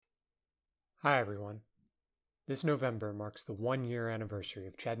Hi, everyone. This November marks the 1-year anniversary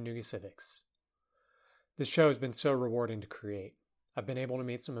of Chattanooga Civics. This show has been so rewarding to create. I've been able to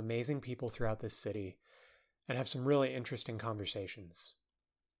meet some amazing people throughout this city and have some really interesting conversations.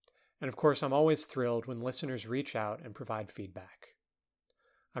 And of course, I'm always thrilled when listeners reach out and provide feedback.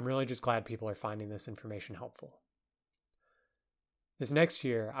 I'm really just glad people are finding this information helpful. This next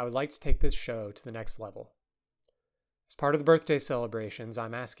year, I would like to take this show to the next level. As part of the birthday celebrations,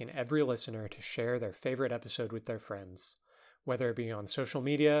 I'm asking every listener to share their favorite episode with their friends, whether it be on social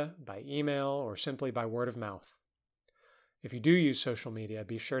media, by email, or simply by word of mouth. If you do use social media,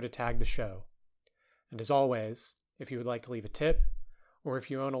 be sure to tag the show. And as always, if you would like to leave a tip, or if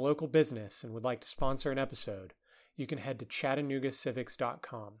you own a local business and would like to sponsor an episode, you can head to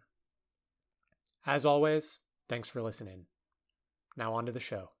ChattanoogaCivics.com. As always, thanks for listening. Now on to the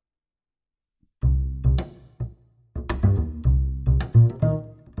show.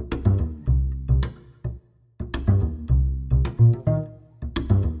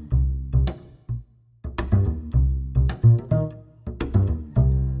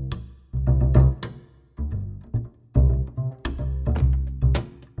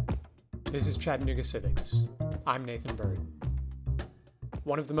 This is Chattanooga Civics. I'm Nathan Bird.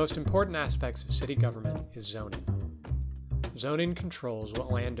 One of the most important aspects of city government is zoning. Zoning controls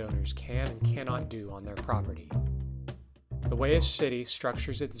what landowners can and cannot do on their property. The way a city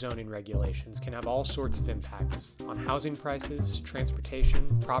structures its zoning regulations can have all sorts of impacts on housing prices,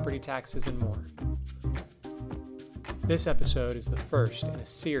 transportation, property taxes, and more. This episode is the first in a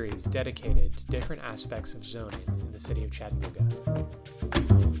series dedicated to different aspects of zoning in the city of Chattanooga.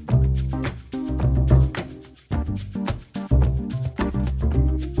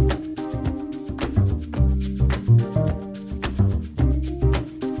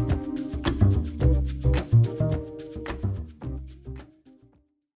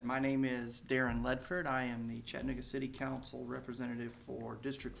 My name is Darren Ledford. I am the Chattanooga City Council representative for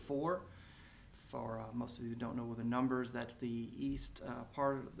District 4. For most of you who don't know the numbers, that's the east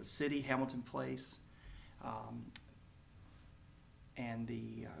part of the city, Hamilton Place, and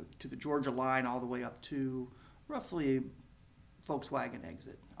to the Georgia line all the way up to roughly Volkswagen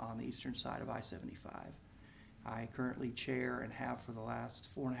exit on the eastern side of I-75. I currently chair and have for the last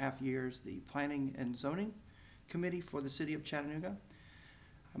 4.5 years the Planning and Zoning Committee for the City of Chattanooga.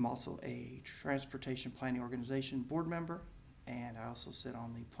 I'm also a Transportation Planning Organization board member, and I also sit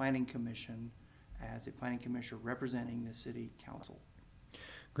on the Planning Commission as a planning commissioner representing the City Council.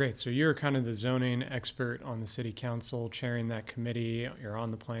 Great. So you're kind of the zoning expert on the City Council, chairing that committee. You're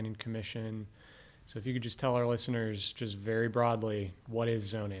on the Planning Commission. So if you could just tell our listeners just very broadly, what is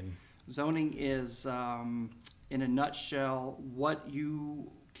zoning? Zoning is, in a nutshell, what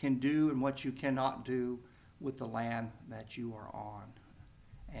you can do and what you cannot do with the land that you are on.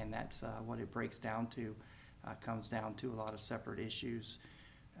 And that's what it breaks down to. Comes down to a lot of separate issues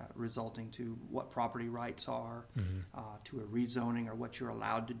resulting to what property rights are, to a rezoning or what you're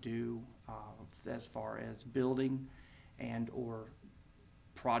allowed to do as far as building and or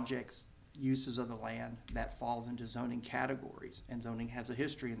projects, uses of the land that falls into zoning categories. And zoning has a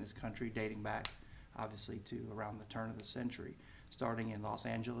history in this country dating back obviously to around the turn of the century, starting in Los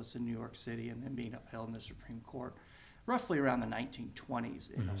Angeles and New York City and then being upheld in the Supreme Court roughly around the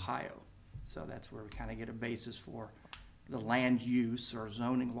 1920s in Ohio. So that's where we kind of get a basis for the land use or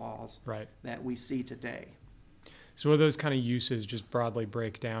zoning laws that we see today. So what do those kind of uses just broadly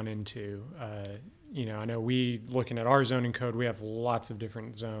break down into? I know looking at our zoning code, we have lots of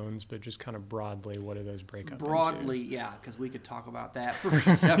different zones, but just kind of broadly, what do those break up broadly, into? Yeah, because we could talk about that for,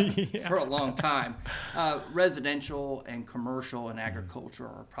 for a long time. Residential and commercial and agriculture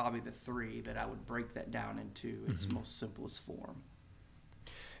are probably the three that I would break that down into its most simplest form.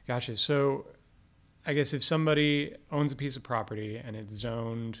 Gotcha. So I guess if somebody owns a piece of property and it's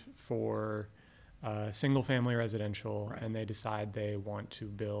zoned for single-family residential, and they decide they want to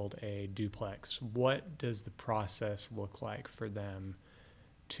build a duplex, what does the process look like for them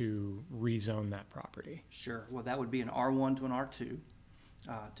to rezone that property? Sure. Well, that would be an R1 to an R2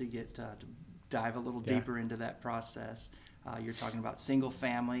 to dive a little deeper into that process. You're talking about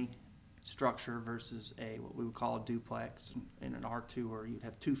single-family structure versus what we would call a duplex, in an R2 where you'd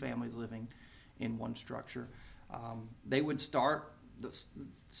have two families living in one structure. They would start. The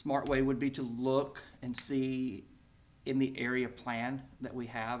smart way would be to look and see in the area plan that we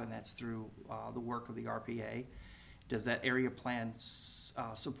have, and that's through the work of the RPA. Does that area plan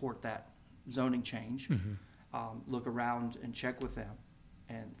support that zoning change? Look around and check with them.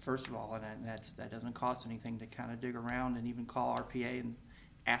 And first of all, and that doesn't cost anything to kind of dig around and even call RPA and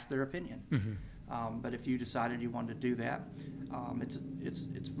ask their opinion. But if you decided you wanted to do that,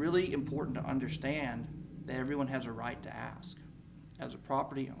 it's really important to understand that everyone has a right to ask. As a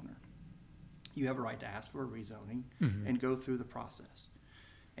property owner, you have a right to ask for a rezoning and go through the process.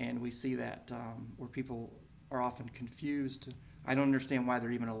 And we see that where people are often confused. I don't understand why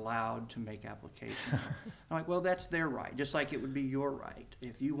they're even allowed to make applications. I'm like, well, that's their right, just like it would be your right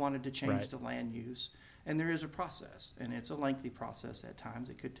if you wanted to change the land use. And there is a process, and it's a lengthy process at times.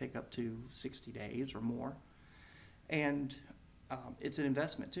 It could take up to 60 days or more. And it's an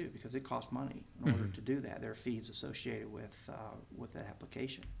investment, too, because it costs money in order to do that. There are fees associated with that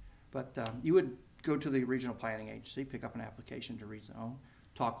application. But you would go to the regional planning agency, pick up an application to rezone,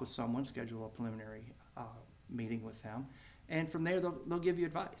 talk with someone, schedule a preliminary meeting with them. And from there, they'll give you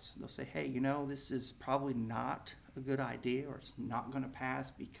advice. They'll say, hey, this is probably not a good idea, or it's not going to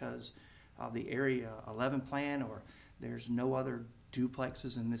pass because of the Area 11 plan, or there's no other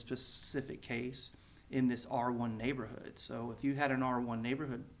duplexes in this specific case in this R1 neighborhood. So if you had an R1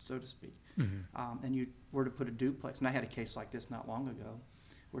 neighborhood, so to speak, and you were to put a duplex, and I had a case like this not long ago,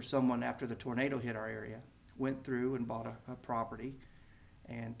 where someone, after the tornado hit our area, went through and bought a property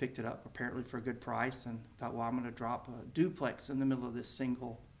and picked it up apparently for a good price, and thought, well, I'm going to drop a duplex in the middle of this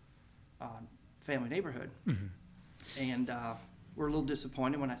single family neighborhood. And we're a little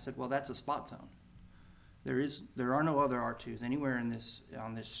disappointed when I said, well, that's a spot zone. There are no other R2s anywhere on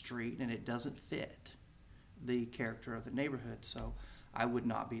this street, and it doesn't fit the character of the neighborhood, so I would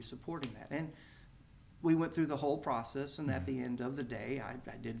not be supporting that. And we went through the whole process, and at the end of the day,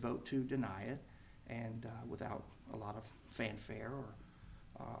 I did vote to deny it, and without a lot of fanfare or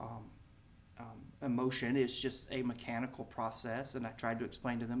emotion. It's just a mechanical process, and I tried to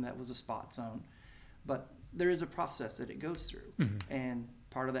explain to them that was a spot zone. But there is a process that it goes through, and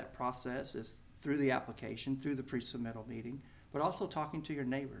part of that process is through the application, through the pre-submittal meeting, but also talking to your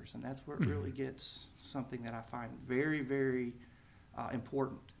neighbors, and that's where it really gets something that I find very, very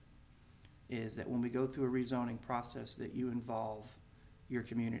important, is that when we go through a rezoning process that you involve your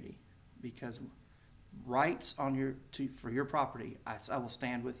community, because rights for your property, I will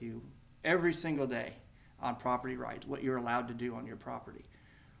stand with you every single day on property rights, what you're allowed to do on your property.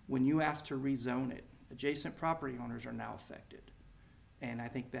 When you ask to rezone it, adjacent property owners are now affected. And I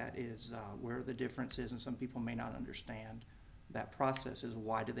think that is where the difference is, and some people may not understand that process is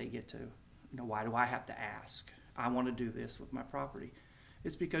why do they get to, why do I have to ask? I want to do this with my property.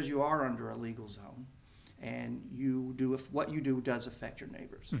 It's because you are under a legal zone, and what you do does affect your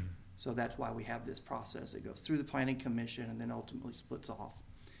neighbors. So that's why we have this process that goes through the Planning Commission and then ultimately splits off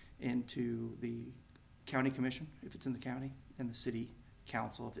into the County Commission, if it's in the county, and the City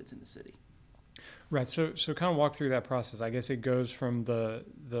Council, if it's in the city. Right. So kind of walk through that process. I guess it goes from the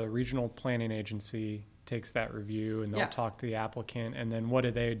regional planning agency takes that review, and they'll talk to the applicant, and then what do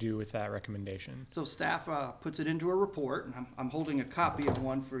they do with that recommendation? So staff puts it into a report, and I'm holding a copy of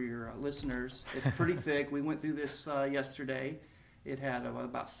one for your listeners. It's pretty thick. We went through this yesterday. It had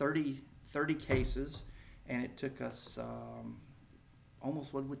about 30 cases, and it took us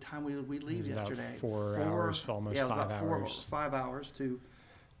almost, what time did we leave yesterday? About 4 hours, almost 5 hours. 5 hours to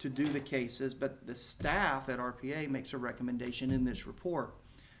do the cases. But the staff at RPA makes a recommendation in this report.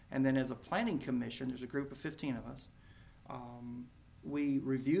 And then as a planning commission, there's a group of 15 of us, we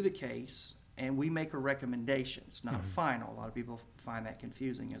review the case and we make a recommendation. It's not a final. A lot of people find that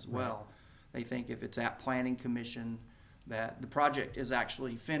confusing as well. They think if it's at planning commission that the project is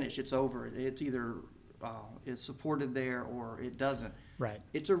actually finished, it's over. It's either is supported there or it doesn't. Right.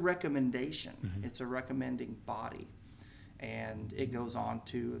 It's a recommendation. It's a recommending body. And it goes on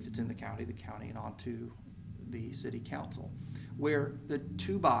to, if it's in the county, and on to the city council, where the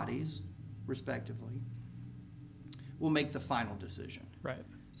two bodies, respectively, will make the final decision. Right.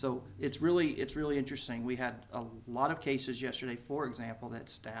 So it's really interesting. We had a lot of cases yesterday, for example, that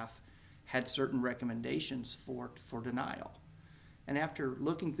staff had certain recommendations for denial. And after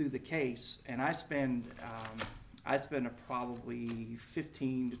looking through the case, and I spend probably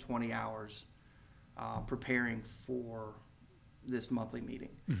 15 to 20 hours preparing for this monthly meeting,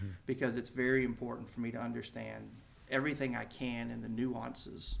 because it's very important for me to understand everything I can and the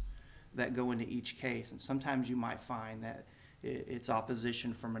nuances that go into each case. And sometimes you might find that it's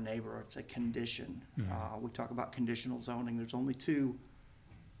opposition from a neighbor, or it's a condition. We talk about conditional zoning. There's only 2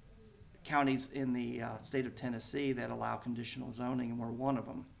 counties in the state of Tennessee that allow conditional zoning, and we're one of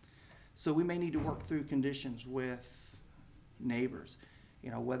them. So we may need to work through conditions with neighbors,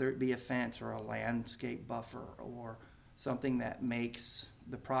 whether it be a fence or a landscape buffer or something that makes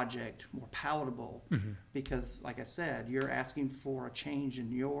the project more palatable, because, like I said, you're asking for a change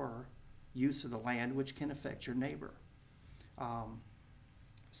in your use of the land, which can affect your neighbor.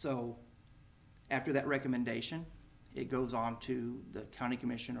 After that recommendation, it goes on to the county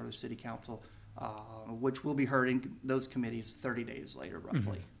commission or the city council, which will be heard in those committees 30 days later,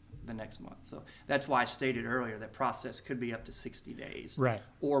 roughly, the next month. So that's why I stated earlier that process could be up to 60 days Right.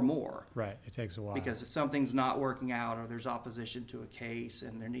 or more. Right. It takes a while. Because if something's not working out or there's opposition to a case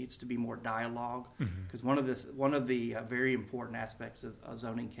and there needs to be more dialogue, because one of the very important aspects of a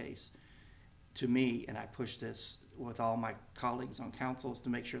zoning case to me, and I push this with all my colleagues on council, is to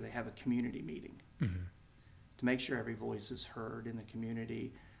make sure they have a community meeting, to make sure every voice is heard in the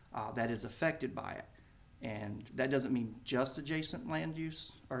community that is affected by it. And that doesn't mean just adjacent land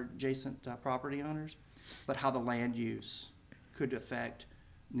use or adjacent property owners, but how the land use could affect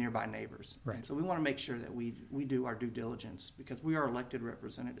nearby neighbors. Right. And so we want to make sure that we do our due diligence, because we are elected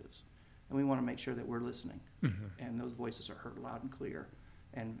representatives, and we want to make sure that we're listening and those voices are heard loud and clear.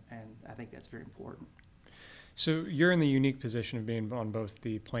 And I think that's very important. So you're in the unique position of being on both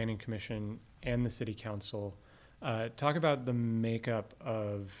the Planning Commission and the City Council. Talk about the makeup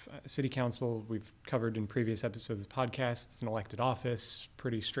of City Council. We've covered in previous episodes of the podcast. It's an elected office,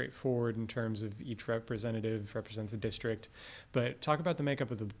 pretty straightforward in terms of each representative represents a district. But talk about the makeup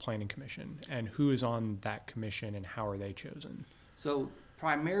of the Planning Commission and who is on that commission and how are they chosen? So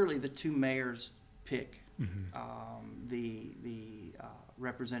primarily the two mayors pick the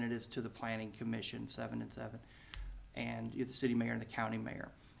representatives to the Planning Commission, 7 and 7, and the city mayor and the county mayor.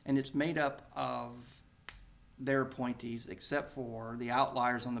 And it's made up of their appointees, except for the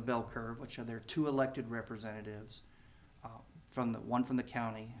outliers on the bell curve, which are their two elected representatives, one from the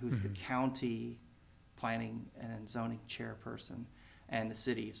county, who's the county planning and zoning chairperson, and the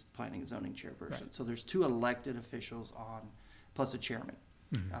city's planning and zoning chairperson. Right. So there's two elected officials on, plus a chairman.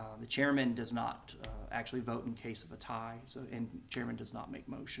 The chairman does not actually vote in case of a tie, and chairman does not make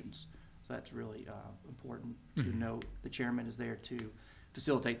motions. So that's really important to note. The chairman is there to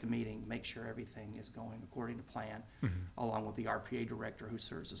facilitate the meeting, make sure everything is going according to plan, along with the RPA director who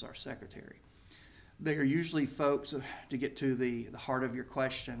serves as our secretary. They are usually folks, to get to the heart of your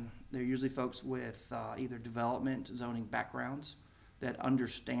question, they're usually folks with either development, zoning backgrounds that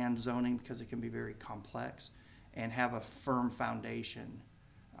understand zoning because it can be very complex and have a firm foundation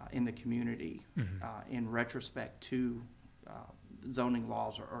in the community in retrospect to zoning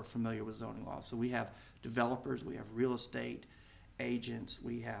laws or are familiar with zoning laws. So we have developers, we have real estate agents,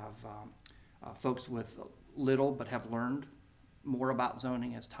 we have folks with little but have learned more about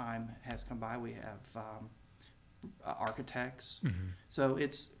zoning as time has come by. We have architects. So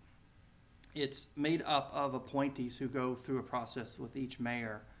it's made up of appointees who go through a process with each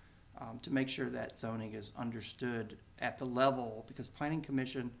mayor to make sure that zoning is understood at the level, because Planning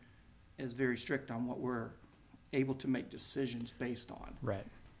Commission is very strict on what we're able to make decisions based on. Right.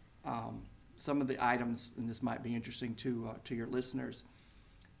 Some of the items, and this might be interesting to your listeners,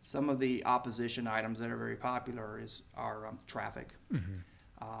 some of the opposition items that are very popular are traffic,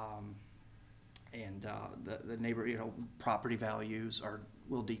 and the neighbor, property values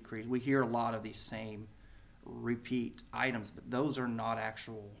will decrease. We hear a lot of these same repeat items, but those are not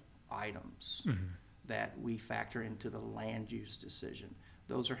actual items that we factor into the land use decision.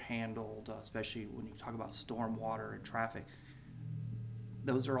 Those are handled, especially when you talk about stormwater and traffic.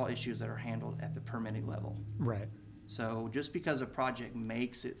 Those are all issues that are handled at the permitting level. Right. So just because a project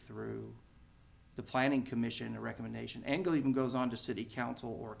makes it through the Planning Commission, a recommendation, and even goes on to City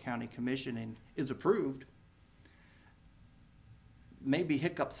Council or County Commission and is approved, maybe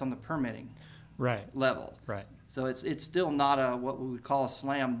hiccups on the permitting level. Right. So it's still not what we would call a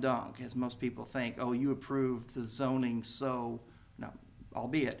slam dunk, as most people think. Oh, you approved the zoning, so no.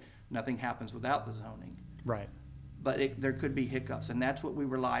 Albeit nothing happens without the zoning. Right. But there could be hiccups, and that's what we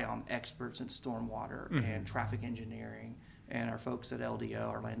rely on experts in stormwater and traffic engineering and our folks at LDO,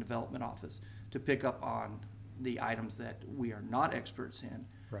 our Land Development Office, to pick up on the items that we are not experts in.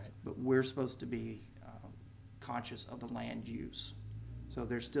 Right. But we're supposed to be conscious of the land use. So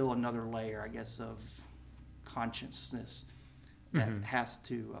there's still another layer, I guess, of consciousness that has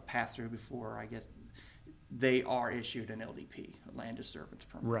to pass through before, I guess, they are issued an LDP, a land disturbance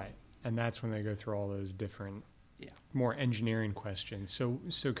permit. Right. And that's when they go through all those different, more engineering questions.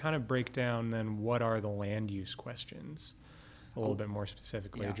 So kind of break down then what are the land use questions a little bit more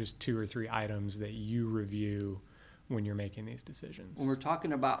specifically, just 2 or 3 items that you review when you're making these decisions. When we're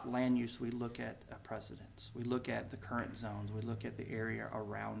talking about land use, we look at precedents. We look at the current zones. We look at the area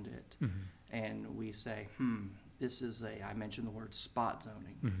around it. And we say, this is I mentioned the word spot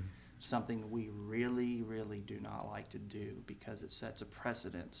zoning. Something we really, really do not like to do because it sets a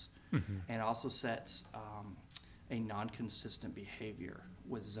precedence and also sets a non-consistent behavior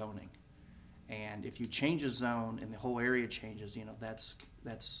with zoning. And if you change a zone and the whole area changes,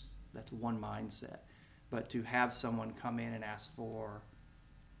 that's that's one mindset. But to have someone come in and ask for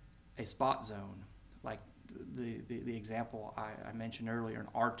a spot zone, like the example I mentioned earlier, an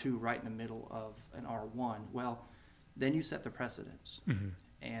R2 right in the middle of an R1, well, then you set the precedence. Mm-hmm.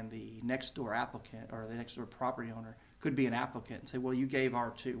 And the next door applicant or the next door property owner could be an applicant and say, well, you gave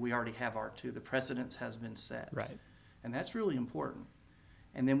R2. We already have R2. The precedence has been set. Right. And that's really important.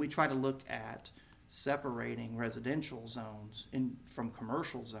 And then we try to look at separating residential zones from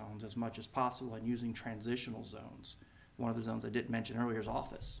commercial zones as much as possible and using transitional zones. One of the zones I didn't mention earlier is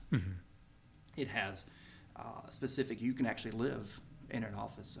office. Mm-hmm. It has specific, you can actually live in an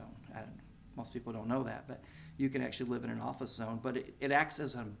office zone. Most people don't know that, but you can actually live in an office zone, but it acts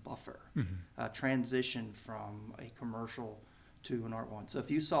as a buffer, a transition from a commercial to an R1. So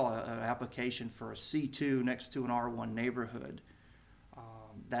if you saw an application for a C2 next to an R1 neighborhood,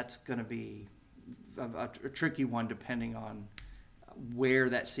 that's going to be a tricky one depending on where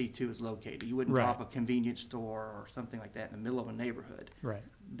that C2 is located. You wouldn't drop a convenience store or something like that in the middle of a neighborhood. Right.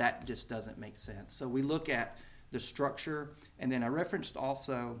 That just doesn't make sense. So we look at the structure, and then I referenced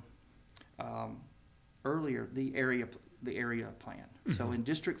also earlier the area plan. Mm-hmm. So in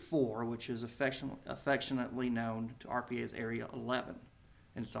District 4, which is affectionately known to RPA as Area 11,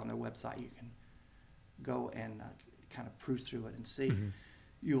 and it's on their website, you can go and kind of cruise through it and see. Mm-hmm.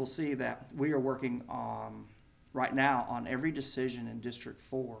 You will see that we are working on right now on every decision in District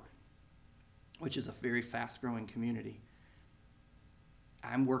 4, which is a very fast-growing community.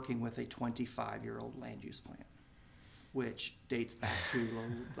 I'm working with a 25-year-old land use plan, which dates back to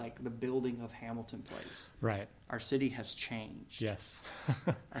like the building of Hamilton Place. Right. Our city has changed. Yes.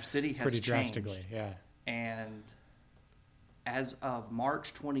 Our city has pretty changed. Drastically, yeah. And as of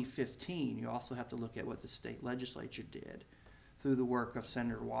March 2015, you also have to look at what the state legislature did through the work of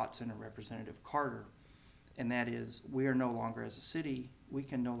Senator Watson and Representative Carter. And that is, we are no longer, as a city, we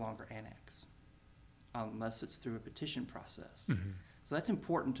can no longer annex unless it's through a petition process. Mm-hmm. So that's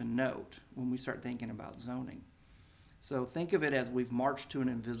important to note when we start thinking about zoning. So think of it as we've marched to an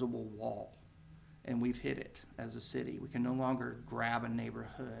invisible wall and we've hit it as a city. We can no longer grab a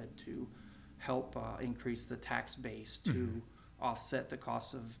neighborhood to help increase the tax base, to offset the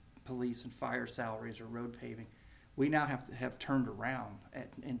cost of police and fire salaries or road paving. We now have to have turned around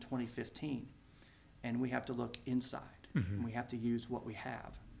in 2015, and we have to look inside, and we have to use what we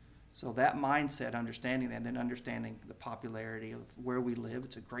have. So that mindset, understanding that, and then understanding the popularity of where we live.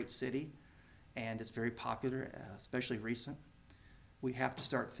 It's a great city, and it's very popular, especially recent. We have to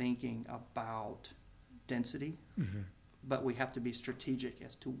start thinking about density, but we have to be strategic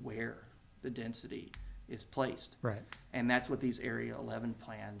as to where the density is placed. Right. And that's what these Area 11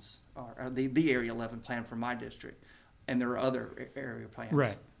 plans are, the Area 11 plan for my district. And there are other area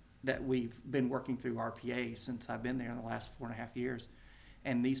plans that we've been working through RPA since I've been there in the last 4.5 years.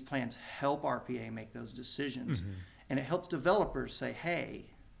 And these plans help RPA make those decisions. And it helps developers say, hey,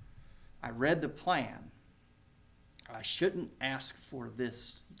 I read the plan. I shouldn't ask for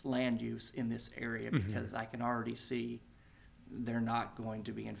this land use in this area because I can already see they're not going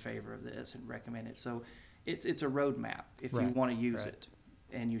to be in favor of this and recommend it. So it's a roadmap if you want to use it,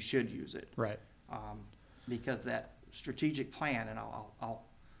 and you should use it. Right. Because that strategic plan, and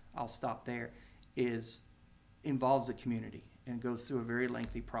I'll stop there, involves the community and goes through a very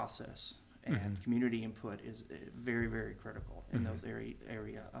lengthy process. And community input is very, very critical in those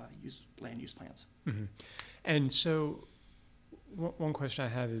area land use plans. And so one question I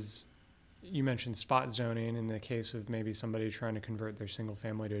have is, you mentioned spot zoning in the case of maybe somebody trying to convert their single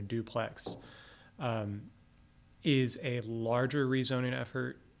family to a duplex. Is a larger rezoning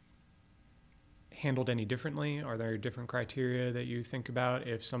effort handled any differently? Are there different criteria that you think about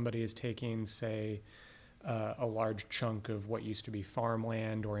if somebody is taking, say, a large chunk of what used to be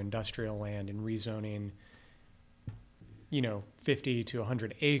farmland or industrial land and rezoning, 50 to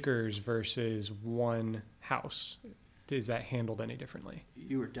 100 acres versus one house? Is that handled any differently?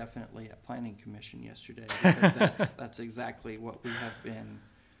 You were definitely at Planning Commission yesterday, because that's exactly what we have been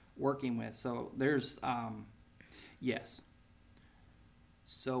working with. So there's, yes.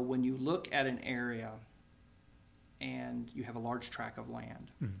 So when you look at an area and you have a large tract of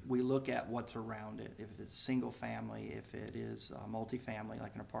land, we look at what's around it. If it's single family, if it is multifamily,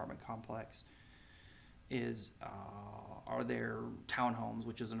 like an apartment complex, are there townhomes,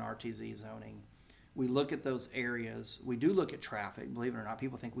 which is an RTZ zoning? We look at those areas. We do look at traffic, believe it or not.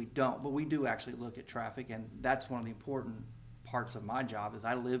 People think we don't, but we do actually look at traffic, and that's one of the important parts of my job is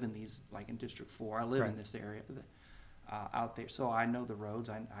I live in these, like in District 4, I live in this area out there. So I know the roads.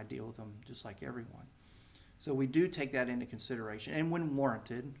 I deal with them just like everyone. So we do take that into consideration. And when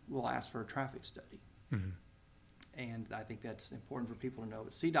warranted, we'll ask for a traffic study. and I think that's important for people to know.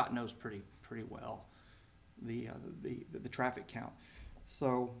 But CDOT knows pretty well the traffic count.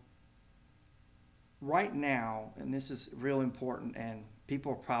 So right now, and this is real important, and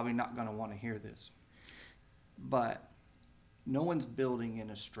people are probably not going to want to hear this, but no one's building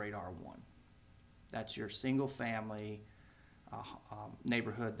in a straight R1. That's your single family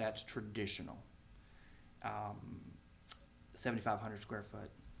neighborhood that's traditional. 7,500 square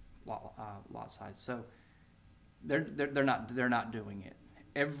foot lot size. So they're not doing it.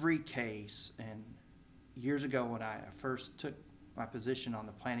 Every case, and years ago when I first took my position on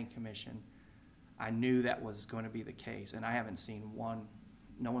the Planning Commission, I knew that was going to be the case, and I haven't seen one.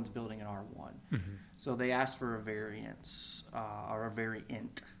 No one's building an R1. Mm-hmm. So they asked for a variance or a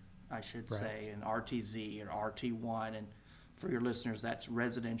variant, I should say, an RTZ or RT1. And for your listeners, that's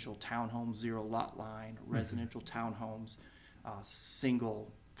residential townhomes, zero lot line, residential townhomes,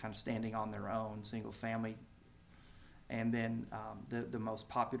 single, kind of standing on their own, single family. And then the most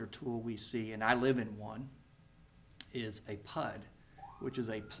popular tool we see, and I live in one, is a PUD, which is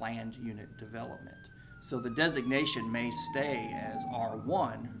a planned unit development. So the designation may stay as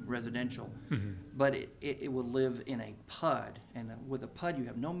R1 residential, but it will live in a PUD. And with a PUD, you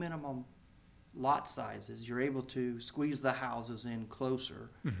have no minimum lot sizes. You're able to squeeze the houses in closer.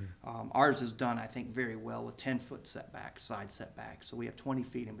 Ours is done, I think, very well with 10-foot setbacks, side setbacks. So we have 20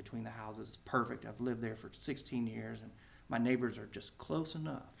 feet in between the houses. It's perfect. I've lived there for 16 years, and my neighbors are just close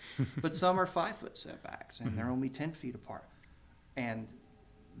enough. But some are 5-foot setbacks, and they're only 10 feet apart. And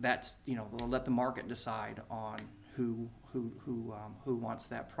that's, they'll let the market decide on who wants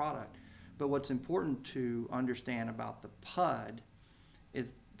that product. But what's important to understand about the PUD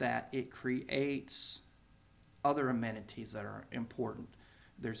is that it creates other amenities that are important.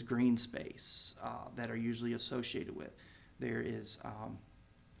 There's green space that are usually associated with. There is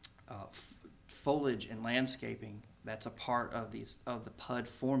foliage and landscaping that's a part of the PUD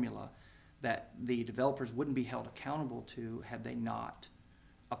formula that the developers wouldn't be held accountable to had they not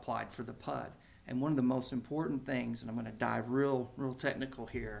applied for the PUD. And one of the most important things, and I'm going to dive real technical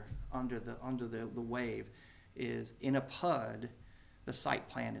here under the wave, is in a PUD, the site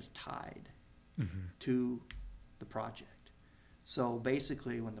plan is tied to the project. So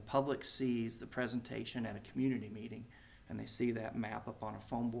basically, when the public sees the presentation at a community meeting and they see that map up on a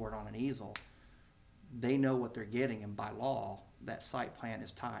foam board on an easel, they know what they're getting, and by law, that site plan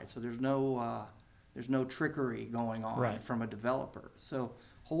is tied. So there's no trickery going on from a developer. So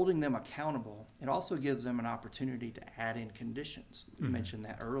holding them accountable, it also gives them an opportunity to add in conditions. You mentioned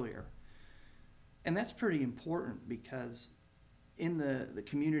that earlier. And that's pretty important because in the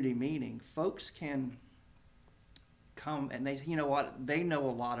community meeting, folks can come and they know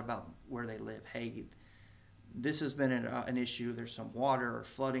a lot about where they live. Hey, this has been an issue. There's some water or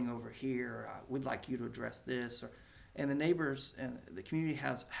flooding over here. We'd like you to address this. And the neighbors and the community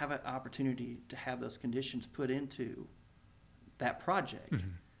have an opportunity to have those conditions put into that project,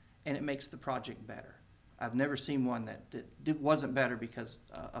 and it makes the project better. I've never seen one that wasn't better because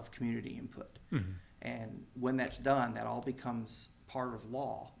of community input. And when that's done, that all becomes part of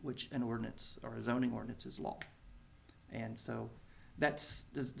law, which an ordinance or a zoning ordinance is law. And so does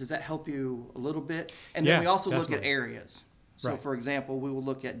that help you a little bit? And then we also look at areas. So for example, we will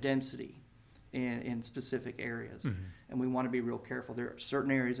look at density in specific areas. And we want to be real careful. There are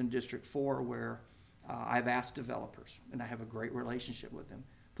certain areas in District 4 where I've asked developers, and I have a great relationship with them,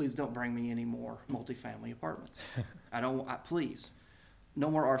 please don't bring me any more multifamily apartments. Please, no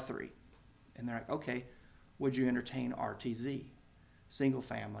more R3. And they're like, okay, would you entertain RTZ, single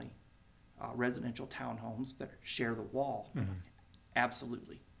family, residential townhomes that share the wall?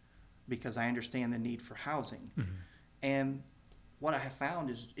 Absolutely, because I understand the need for housing. And what I have found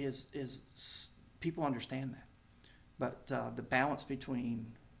is people understand that. But the balance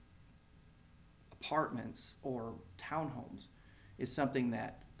between apartments or townhomes is something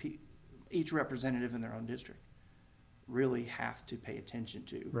that each representative in their own district really have to pay attention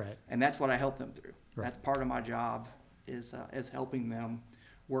to. And that's what I help them through. That's part of my job is helping them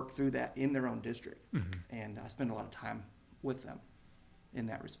work through that in their own district. And I spend a lot of time with them in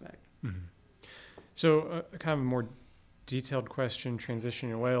that respect. So kind of a more detailed question,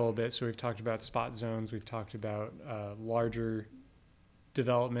 transitioning away a little bit. So we've talked about spot zones. We've talked about larger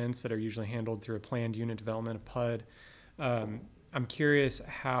developments that are usually handled through a planned unit development, a PUD. I'm curious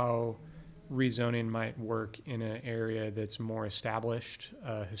how rezoning might work in an area that's more established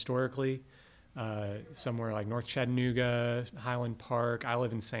historically, somewhere like North Chattanooga, Highland Park. I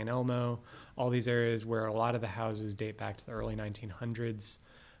live in St. Elmo, all these areas where a lot of the houses date back to the early 1900s.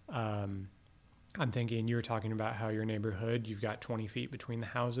 I'm thinking you were talking about how your neighborhood, you've got 20 feet between the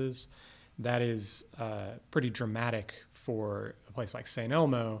houses. that is pretty dramatic for a place like St.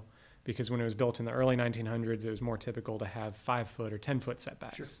 Elmo, because when it was built in the early 1900s, it was more typical to have 5-foot or 10-foot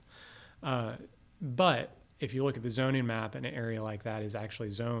setbacks. Sure. But if you look at the zoning map, an area like that is actually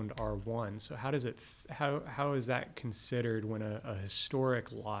zoned R1. So how is that considered when a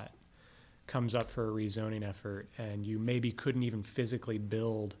historic lot comes up for a rezoning effort and you maybe couldn't even physically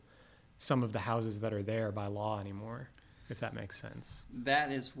build some of the houses that are there by law anymore, if that makes sense?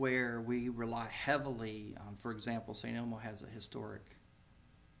 That is where we rely heavily on, for example, St. Elmo has a historic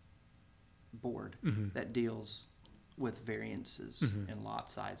board that deals with variances in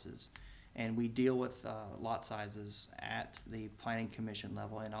lot sizes. And we deal with lot sizes at the planning commission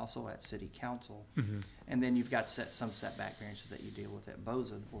level and also at city council. And then you've got some setback variances that you deal with at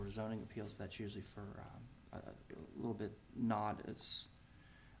BOZA, the Board of Zoning Appeals, but that's usually for a little bit not as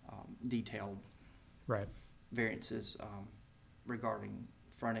detailed variances regarding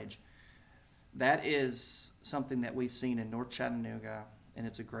frontage. That is something that we've seen in North Chattanooga, and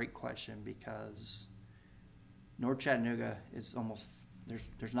it's a great question because North Chattanooga is almost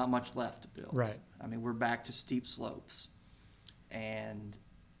there's not much left to build. Right. I mean, we're back to steep slopes, and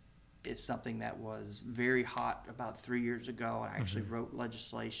it's something that was very hot about 3 years ago. I actually wrote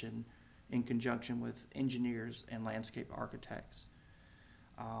legislation in conjunction with engineers and landscape architects,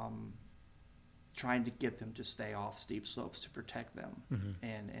 trying to get them to stay off steep slopes to protect them.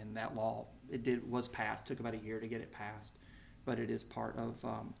 And that law, was passed. Took about a year to get it passed, but it is part of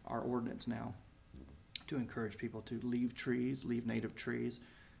our ordinance now, to encourage people to leave native trees,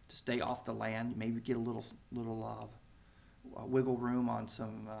 to stay off the land, maybe get a little wiggle room on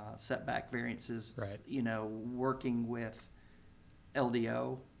some setback variances. Right. You know, working with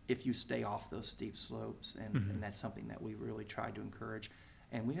LDO if you stay off those steep slopes, and that's something that we really tried to encourage.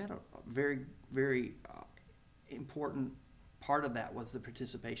 And we had a very, very important part of that was the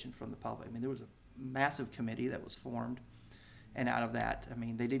participation from the public. I mean, there was a massive committee that was formed, and out of that, I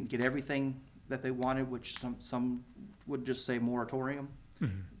mean, they didn't get everything that they wanted, which some would just say moratorium.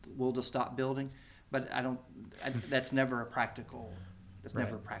 We'll just stop building, but that's never a practical. That's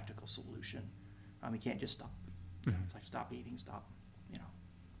never a practical solution. You can't just stop. It's like stop eating, stop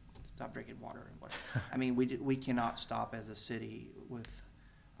drinking water and whatever. I mean, we cannot stop as a city with,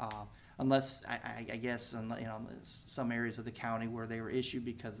 unless I guess some areas of the county where they were issued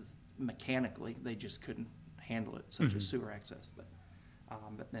because mechanically they just couldn't handle it, such as sewer access,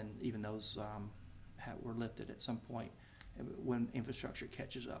 but then even those were lifted at some point when infrastructure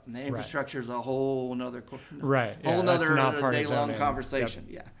catches up. And the infrastructure is a whole nother day-long conversation.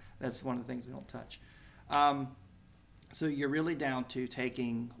 Yep. Yeah, that's one of the things we don't touch. So you're really down to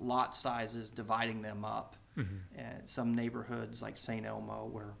taking lot sizes, dividing them up. And some neighborhoods like St. Elmo,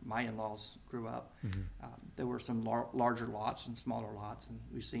 where my in-laws grew up, there were some larger lots and smaller lots, and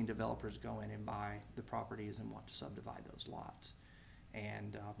we've seen developers go in and buy the properties and want to subdivide those lots.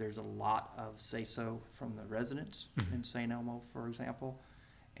 And there's a lot of say-so from the residents in St. Elmo, for example,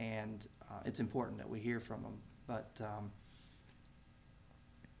 and it's important that we hear from them. But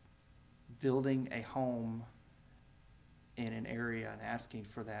building a home in an area and asking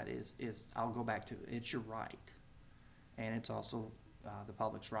for that is I'll go back to, it's your right, and it's also the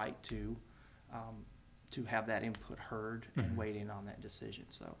public's right to have that input heard and weighed in on that decision.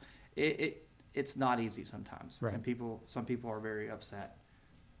 So it's not easy sometimes, and some people are very upset,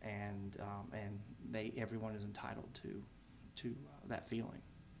 and everyone is entitled to that feeling.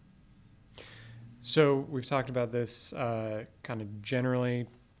 So we've talked about this kind of generally,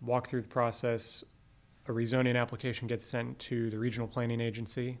 walk through the process. A rezoning application gets sent to the regional planning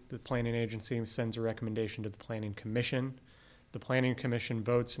agency. The planning agency sends a recommendation to the planning commission. The planning commission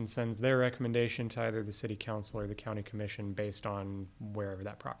votes and sends their recommendation to either the city council or the county commission based on wherever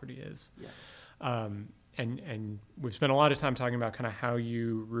that property is. Yes. And we've spent a lot of time talking about kind of how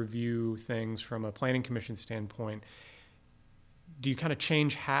you review things from a planning commission standpoint. Do you kind of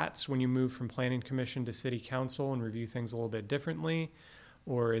change hats when you move from planning commission to city council and review things a little bit differently?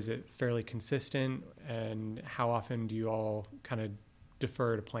 Or is it fairly consistent? And how often do you all kind of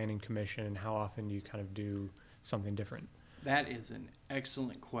defer to planning commission, and how often do you kind of do something different? That is an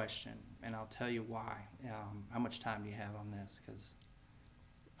excellent question, and I'll tell you why. How much time do you have on this? Because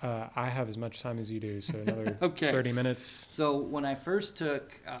I have as much time as you do, so another 30 minutes. So when I first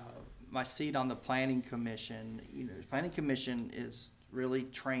took my seat on the planning commission, the planning commission is really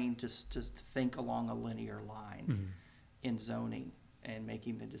trained to think along a linear line in zoning and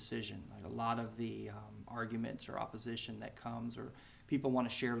making the decision. Like a lot of the arguments or opposition that comes, or people want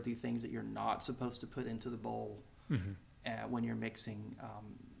to share with you things that you're not supposed to put into the bowl when you're mixing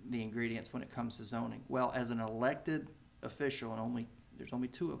the ingredients when it comes to zoning. Well, as an elected official, and there's only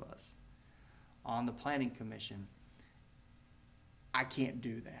two of us, on the planning commission, I can't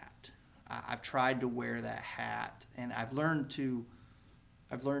do that. I've tried to wear that hat, and I've learned to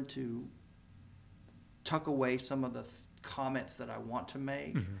tuck away some of the comments that I want to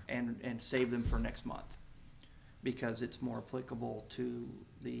make and save them for next month, because it's more applicable to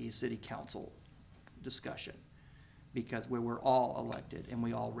the city council discussion, because we're all elected and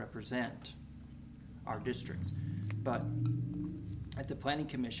we all represent our districts. But at the planning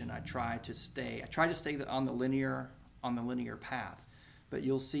commission, I try to stay on the linear path. But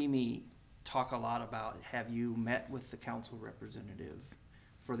you'll see me talk a lot about, have you met with the council representative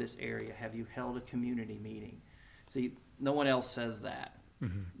for this area? Have you held a community meeting? See, no one else says that,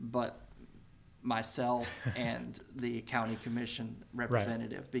 but myself and the county commission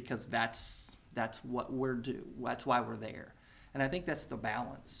representative, right, because that's what we're due. That's why we're there. And I think that's the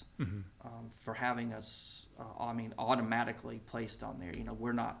balance for having us, automatically placed on there.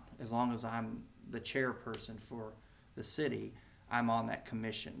 We're not, as long as I'm the chairperson for the city, I'm on that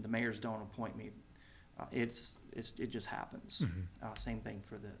commission. The mayors don't appoint me. It just happens. Same thing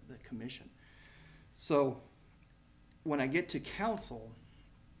for the commission. So when I get to council,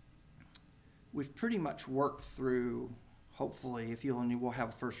 we've pretty much worked through, hopefully, we'll have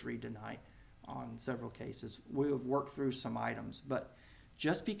a first read tonight on several cases. We have worked through some items, but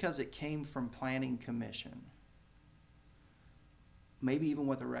just because it came from planning commission, maybe even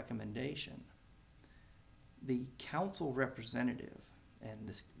with a recommendation, the council representative,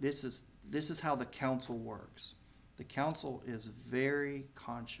 and this is how the council works. The council is very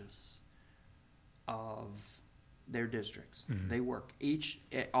conscious of their districts. They work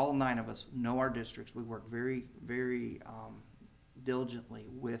all 9 of us know our districts. We work very, very diligently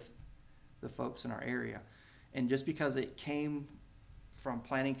with the folks in our area. And just because it came from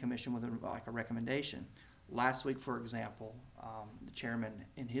planning commission with a recommendation, last week, for example, the chairman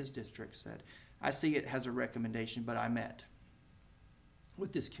in his district said, I see it has a recommendation, but I met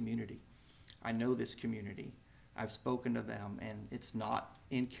with this community. I know this community. I've spoken to them, and it's not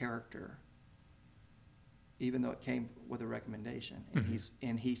in character, even though it came with a recommendation.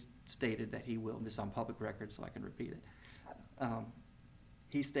 And he stated that he will, and this is on public record so I can repeat it.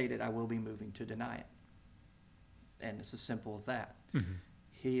 He stated, I will be moving to deny it. And it's as simple as that.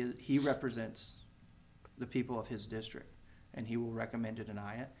 He represents the people of his district, and he will recommend to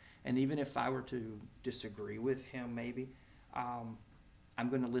deny it. And even if I were to disagree with him, maybe, I'm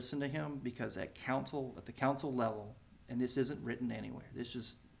going to listen to him, because at the council level, and this isn't written anywhere, this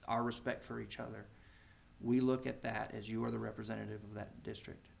is our respect for each other. We look at that as you are the representative of that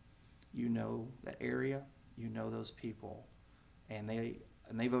district. You know that area, you know those people, and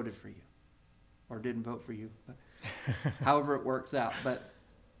they voted for you, or didn't vote for you, but however it works out. But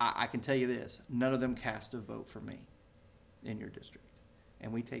I can tell you this, none of them cast a vote for me in your district.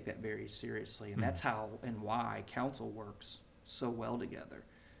 And we take that very seriously. And that's how and why council works so well together,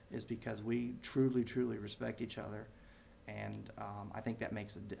 is because we truly, truly respect each other. And I think that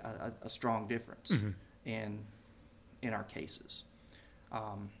makes a strong difference in our cases.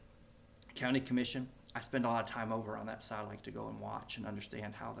 County commission, I spend a lot of time over on that side. I like to go and watch and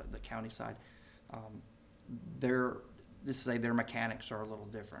understand how the county side, their mechanics are a little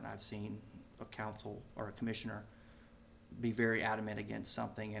different. I've seen a council or a commissioner be very adamant against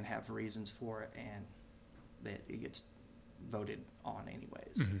something and have reasons for it, and that it gets voted on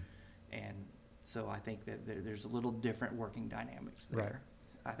anyways. And so I think that there's a little different working dynamics there.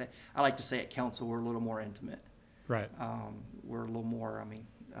 Right. I like to say at council we're a little more intimate. Right. We're a little more,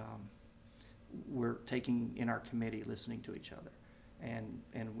 we're taking in our committee, listening to each other, and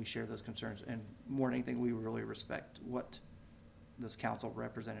we share those concerns. And more than anything, we really respect what those council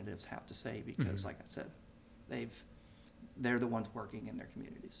representatives have to say, because like I said, they're the ones working in their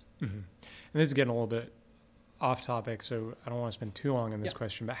communities. And this is getting a little bit off topic, so I don't want to spend too long on this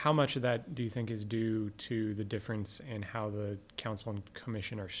question, but how much of that do you think is due to the difference in how the council and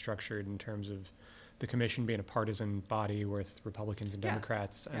commission are structured, in terms of the commission being a partisan body with Republicans and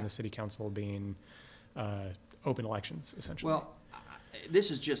Democrats, and the city council being open elections, essentially? Well, this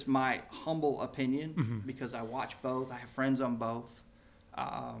is just my humble opinion, because I watch both. I have friends on both.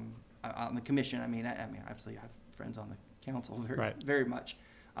 On the commission, obviously I have friends on the council very much.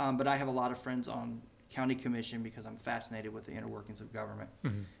 But I have a lot of friends on county commission, because I'm fascinated with the inner workings of government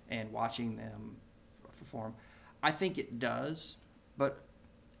and watching them perform. I think it does, but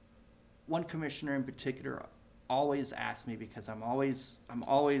one commissioner in particular always asks me, because I'm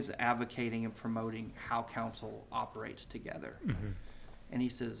always advocating and promoting how council operates together. And he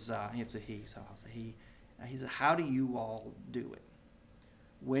says, it's a he, so I'll say he. He said, how do you all do it?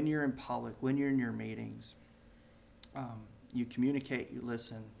 When you're in public, when you're in your meetings, you communicate, you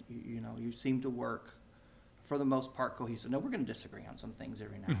listen, you seem to work for the most part cohesive. No, we're going to disagree on some things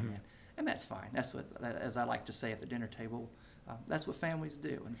every now and then, and that's fine. That's what, as I like to say at the dinner table, that's what families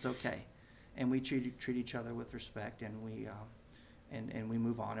do, and it's okay. And we treat each other with respect, and we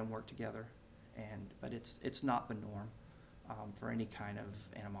move on and work together. But it's not the norm for any kind of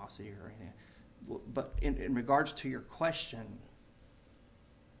animosity or anything. But in regards to your question,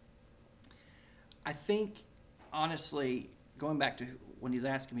 I think honestly, going back to when he's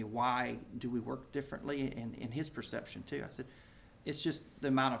asking me why do we work differently, in his perception too, I said it's just the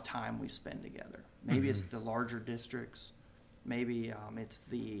amount of time we spend together. Maybe it's the larger districts. Maybe it's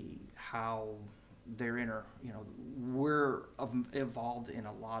how they're we're involved in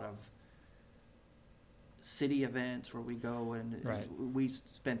a lot of city events where we go and we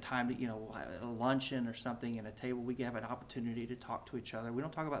spend time a luncheon or something at a table. We have an opportunity to talk to each other. We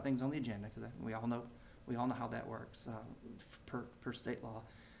don't talk about things on the agenda because we all know how that works per state law,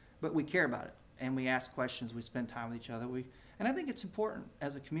 but we care about it and we ask questions. We spend time with each other. And I think it's important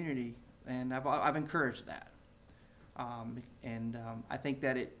as a community, and I've encouraged that. I think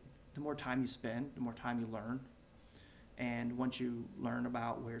that the more time you spend, the more time you learn. And once you learn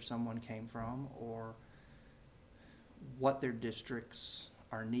about where someone came from or what their districts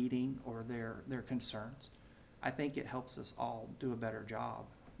are needing or their concerns, I think it helps us all do a better job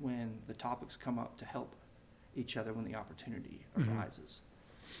when the topics come up to help each other when the opportunity arises.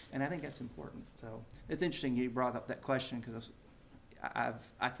 And I think that's important. So it's interesting you brought up that question because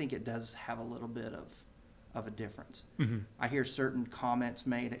I think it does have a little bit of a difference. I hear certain comments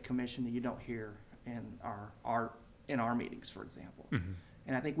made at commission that you don't hear in our meetings, for example.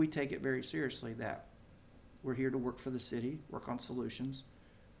 And I think we take it very seriously that we're here to work for the city, work on solutions,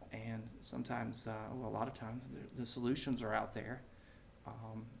 and sometimes, a lot of times, the solutions are out there,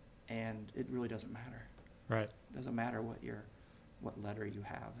 and it really doesn't matter. Right. It doesn't matter what letter you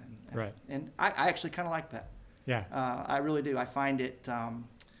have, right. And I actually kind of like that. Yeah. I really do. I find it a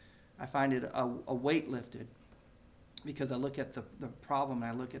weight lifted because I look at the problem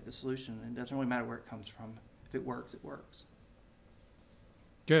and I look at the solution, and it doesn't really matter where it comes from. If it works, it works.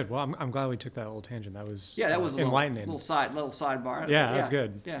 Good. Well, I'm glad we took that little tangent. That was enlightening. Little sidebar. Yeah, that's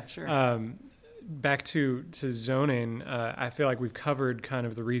good. Yeah, sure. Back to zoning, I feel like we've covered kind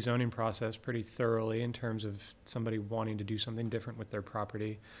of the rezoning process pretty thoroughly in terms of somebody wanting to do something different with their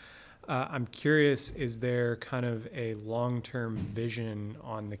property. I'm curious, is there kind of a long-term vision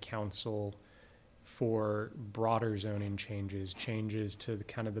on the council for broader zoning changes to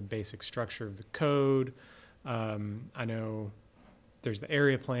the basic structure of the code? I know there's the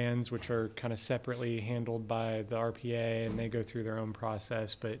area plans, which are kind of separately handled by the RPA, and they go through their own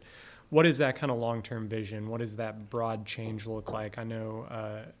process. But what is that kind of long-term vision? What does that broad change look like? I know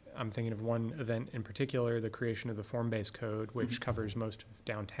I'm thinking of one event in particular, the creation of the form-based code, which covers most of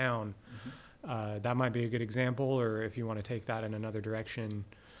downtown. That might be a good example, or if you want to take that in another direction.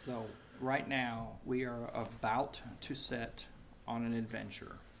 So right now, we are about to set on an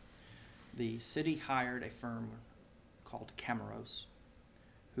adventure. The city hired a firm called Camaros,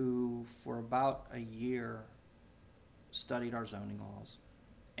 who for about a year studied our zoning laws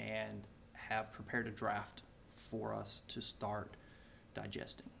and have prepared a draft for us to start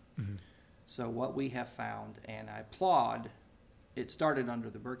digesting. So what we have found, and I applaud, it started under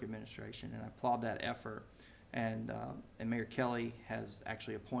the Burke administration, and I applaud that effort, and Mayor Kelly has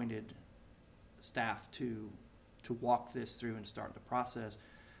actually appointed staff to walk this through and start the process.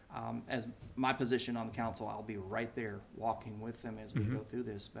 As my position on the council, I'll be right there walking with them as we go through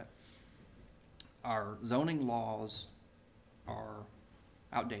this. But our zoning laws are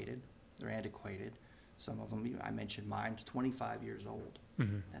outdated. They're antiquated. Some of them, I mentioned mine's 25 years old.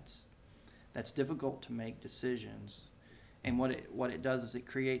 That's difficult to make decisions. And what it does is it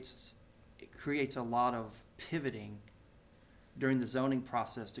creates a lot of pivoting during the zoning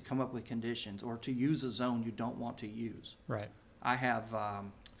process to come up with conditions or to use a zone you don't want to use. Right. I have,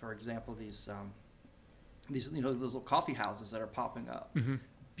 for example, these those little coffee houses that are popping up.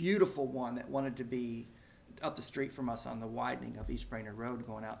 Beautiful one that wanted to be up the street from us on the widening of East Brainerd Road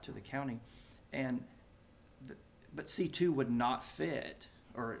going out to the county, but C2 would not fit,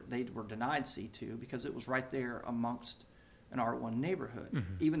 or they were denied C2 because it was right there amongst an R1 neighborhood,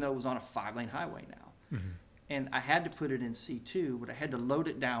 even though it was on a 5-lane highway now. And I had to put it in C2, but I had to load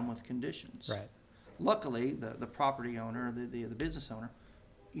it down with conditions. Right. Luckily, the property owner, the business owner,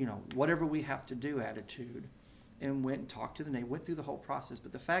 whatever we have to do attitude, and went and talked to the neighbor, went through the whole process.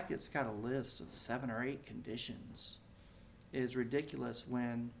 But the fact that it's got a list of 7 or 8 conditions is ridiculous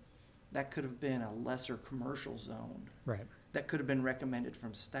when that could have been a lesser commercial zone. Right. That could have been recommended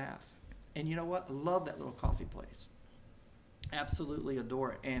from staff. And you know what? I love that little coffee place. Absolutely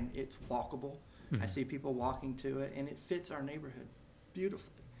adore it, and it's walkable. I see people walking to it, and it fits our neighborhood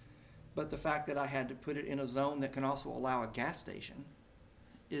beautifully. But the fact that I had to put it in a zone that can also allow a gas station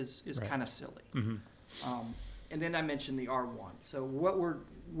is Right. kind of silly. Mm-hmm. And then I mentioned the R1. So what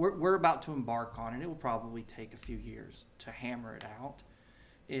we're about to embark on, and it will probably take a few years to hammer it out,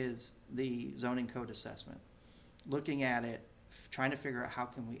 is the zoning code assessment. Looking at it, trying to figure out how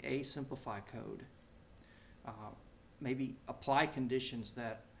can we simplify code, maybe apply conditions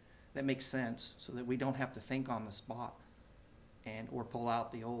that make sense, so that we don't have to think on the spot, and or pull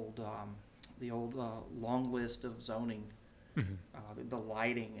out the old long list of zoning, Mm-hmm. the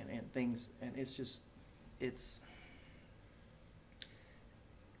lighting and things, and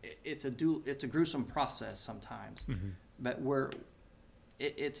it's a gruesome process sometimes, Mm-hmm. but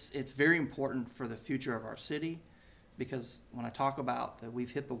it's very important for the future of our city, because when I talk about that we've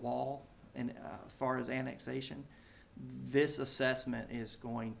hit the wall, and as far as annexation, this assessment is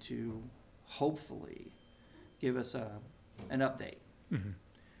going to hopefully give us an update Mm-hmm.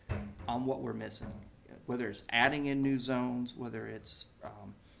 on what we're missing, whether it's adding in new zones, whether it's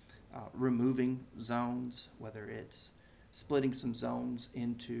removing zones, whether it's splitting some zones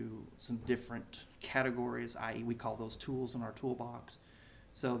into some different categories, i.e. we call those tools in our toolbox,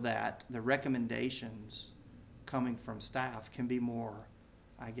 so that the recommendations coming from staff can be more,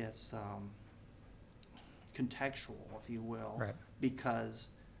 I guess, contextual, if you will, Right. because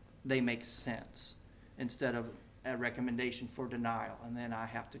they make sense, instead of a recommendation for denial, and then I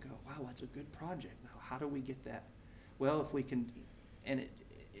have to go, wow, that's a good project. Now, how do we get that? Well, if we can, and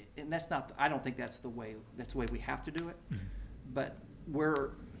that's not. I don't think that's the way. That's the way we have to do it. Mm-hmm. But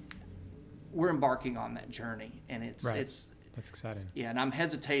we're embarking on that journey, and Right. it's That's exciting. yeah. And I'm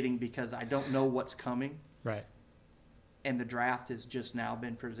hesitating because I don't know what's coming, Right. and the draft has just now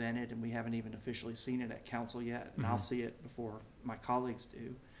been presented, and we haven't even officially seen it at council yet. And I'll Mhm. see it before my colleagues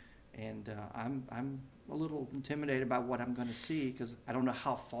do, and I'm a little intimidated by what I'm going to see, because I don't know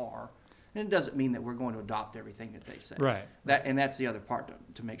how far. And it doesn't mean that we're going to adopt everything that they say. Right. And that's the other part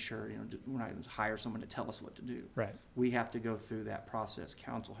to make sure, we're not going to hire someone to tell us what to do. Right. We have to go through that process.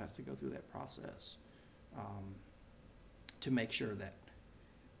 Council has to go through that process, to make sure that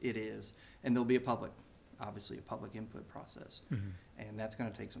it is. And there'll be obviously a public input process. Mm-hmm. And that's going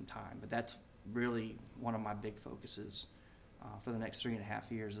to take some time. But that's really one of my big focuses for the next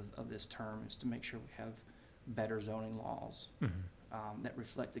 3.5 years of this term, is to make sure we have better zoning laws Mm-hmm. that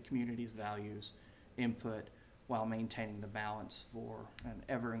reflect the community's values, input, while maintaining the balance for an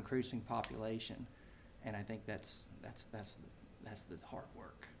ever-increasing population. And I think that's the hard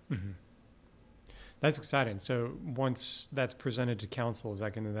work. Mm-hmm. That's exciting. So once that's presented to council, is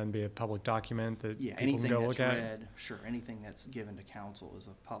that going to then be a public document that Yeah, people can anything go that's look at? read, sure, anything that's given to council is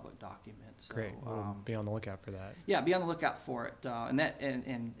a public document. So, Great. We'll be on the lookout for that. yeah, be on the lookout for it,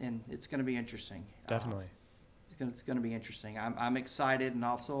 and it's going to be interesting. Definitely. It's going to be interesting. I'm excited and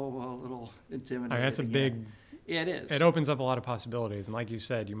also a little intimidated. I mean, that's a again. big. Yeah, it is. It opens up a lot of possibilities, and like you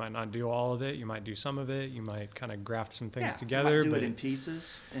said, you might not do all of it. You might do some of it. You might kind of graft some things Yeah, together. you might do but it in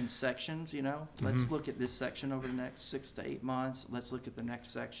pieces, in sections. Let's look at this section over the next 6 to 8 months. Let's look at the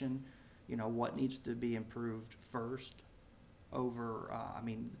next section. What needs to be improved first. Over,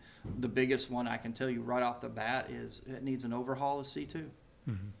 the biggest one I can tell you right off the bat is it needs an overhaul of C2.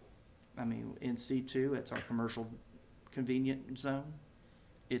 Mhm. In C2, it's our commercial convenient zone.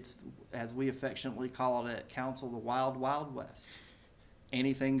 It's, as we affectionately call it at council, the wild, wild west.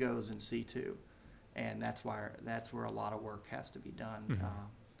 Anything goes in C2. And that's where a lot of work has to be done Mhm.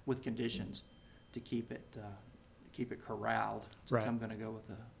 with conditions to keep it corralled. Since Right. I'm going to go with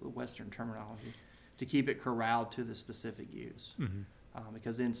the Western terminology, to keep it corralled to the specific use. Mhm.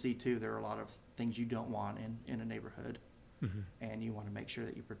 Because in C2, there are a lot of things you don't want in a neighborhood. Mhm. And you want to make sure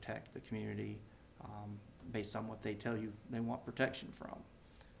that you protect the community based on what they tell you they want protection from.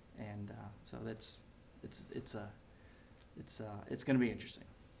 And so it's going to be interesting.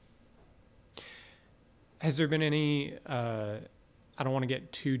 Has there been any? I don't want to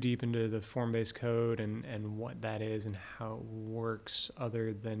get too deep into the form-based code and what that is and how it works,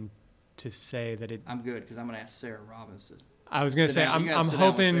 other than to say that it. I'm good because I'm going to ask Sarah Robinson. I was going to Sit say down. I'm You gotta sit down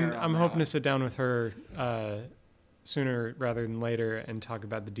with hoping Sarah on I'm that hoping one. to sit down with her sooner rather than later and talk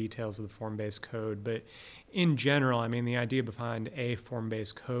about the details of the form-based code. But in general, the idea behind a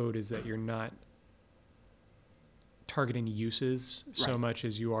form-based code is that you're not targeting uses so Right. much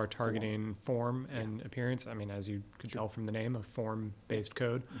as you are targeting form and appearance. As you could tell from the name, a form-based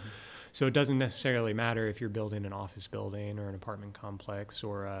code. Mm-hmm. So it doesn't necessarily matter if you're building an office building or an apartment complex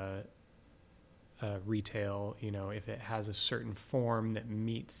or a retail, if it has a certain form that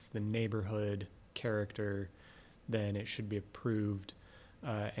meets the neighborhood character, then it should be approved,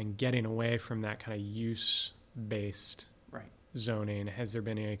 and getting away from that kind of use-based Right. zoning. Has there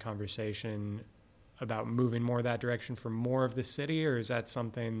been any conversation about moving more that direction for more of the city, or is that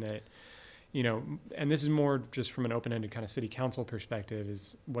something that, and this is more just from an open-ended kind of city council perspective,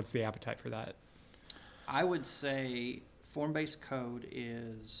 is what's the appetite for that? I would say form-based code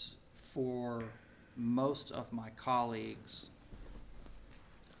is, for most of my colleagues,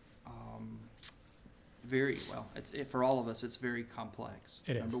 very well. For all of us, it's very complex.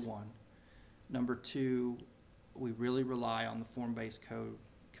 It number is. one. Number two, we really rely on the form-based code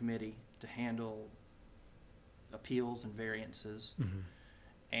committee to handle appeals and variances. Mm-hmm.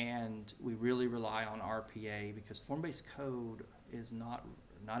 And we really rely on RPA because form-based code is not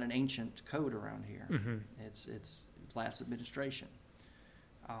an ancient code around here. Mm-hmm. It's last administration.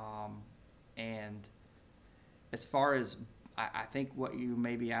 And as far as I think what you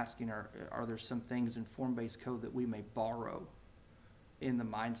may be asking are there some things in form-based code that we may borrow in the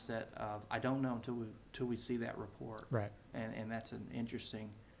mindset of I don't know until we see that report. Right. And that's an interesting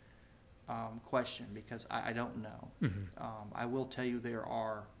question because I don't know. Mm-hmm. I will tell you there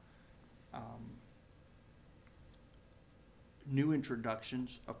are new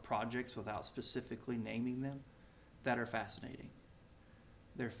introductions of projects without specifically naming them that are fascinating.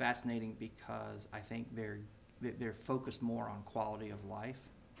 They're fascinating because I think they're focused more on quality of life.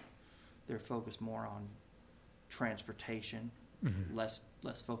 They're focused more on transportation, Mm-hmm. less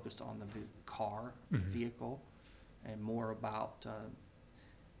focused on the car, Mm-hmm. vehicle, and more about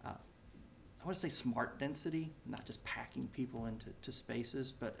I want to say smart density, not just packing people into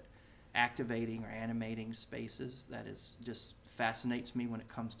spaces, but activating or animating spaces. That is just fascinates me when it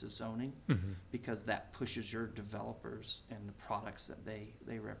comes to zoning, Mm-hmm. because that pushes your developers and the products that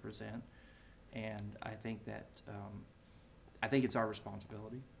they represent. And I think that I think it's our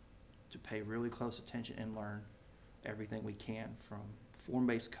responsibility to pay really close attention and learn everything we can from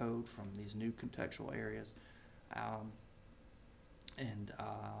form-based code, from these new contextual areas.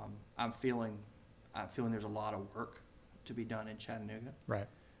 I'm feeling there's a lot of work to be done in Chattanooga. Right.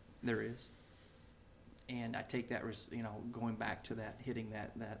 There is. And I take that, going back to that, hitting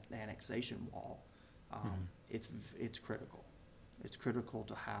that annexation wall, Mm-hmm. it's critical. It's critical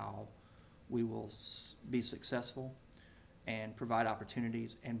to how we will be successful and provide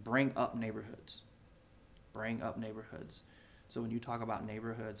opportunities and bring up neighborhoods. So when you talk about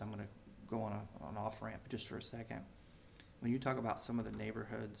neighborhoods, I'm going to go on an off-ramp just for a second. When you talk about some of the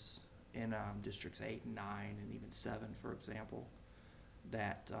neighborhoods in districts 8 and 9 and even 7, for example,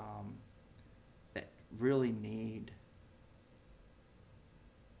 that really need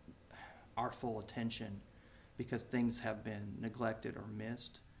our full attention because things have been neglected or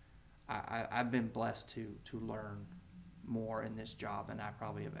missed. I've been blessed to learn more in this job than I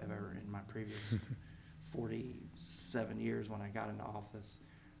probably have ever in my previous 47 years when I got into office.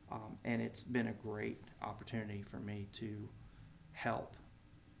 And it's been a great opportunity for me to help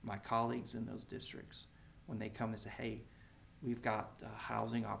my colleagues in those districts when they come and say, hey, we've got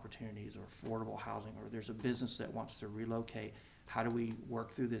housing opportunities or affordable housing, or there's a business that wants to relocate. How do we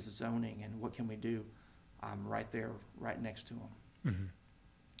work through this zoning and what can we do? I'm right there, right next to them. Mm-hmm.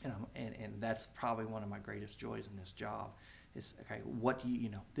 And that's probably one of my greatest joys in this job is, okay, what do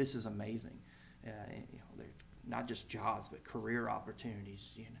this is amazing. They're not just jobs, but career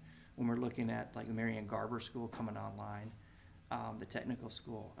opportunities. When we're looking at like the Marianne Garber School coming online, the technical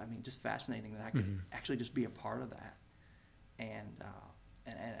school, just fascinating that I could Mm-hmm. actually just be a part of that. And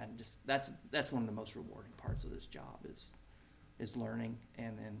just that's one of the most rewarding parts of this job is learning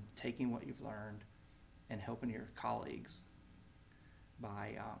and then taking what you've learned and helping your colleagues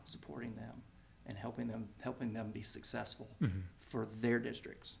by supporting them and helping them be successful Mm-hmm. for their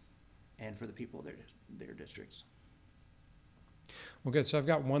districts and for the people of their districts. Well, good. So I've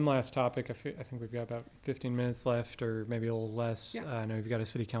got one last topic. I think we've got about 15 minutes left, or maybe a little less. Yeah. I know you've got a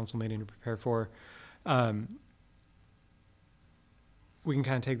city council meeting to prepare for. We can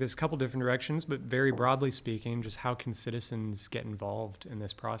kind of take this a couple different directions, but very broadly speaking, just how can citizens get involved in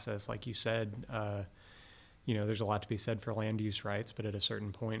this process? Like you said, there's a lot to be said for land use rights, but at a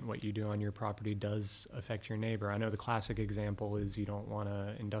certain point, what you do on your property does affect your neighbor. I know the classic example is you don't want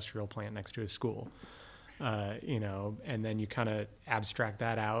an industrial plant next to a school, and then you kind of abstract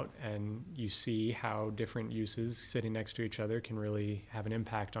that out and you see how different uses sitting next to each other can really have an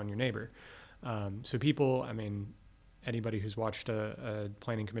impact on your neighbor. So people, anybody who's watched a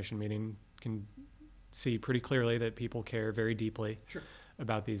planning commission meeting can see pretty clearly that people care very deeply Sure.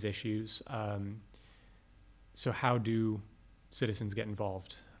 about these issues. So how do citizens get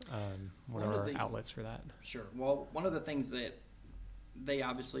involved? What are our outlets for that? Sure. Well, one of the things that they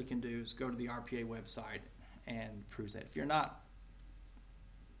obviously can do is go to the RPA website and proves that. If you're not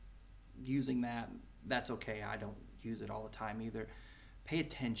using that, that's okay. I don't use it all the time either. Pay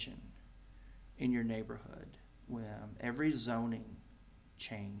attention in your neighborhood when every zoning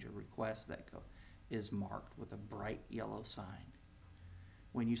change or request that is marked with a bright yellow sign.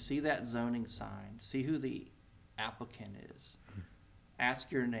 When you see that zoning sign, see who the applicant is.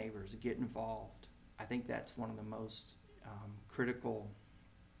 Ask your neighbors, get involved. I think that's one of the most critical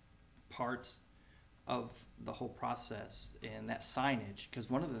parts of the whole process, and that signage. Because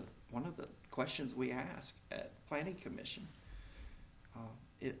one of the questions we ask at Planning Commission,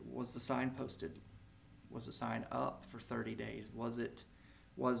 it was the sign posted. Was the sign up for 30 days? Was it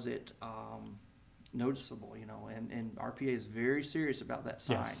noticeable? And RPA is very serious about that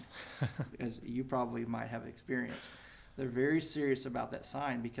sign, Yes. as you probably might have experienced. They're very serious about that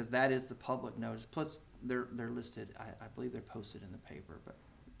sign because that is the public notice. Plus, they're listed. I believe they're posted in the paper, but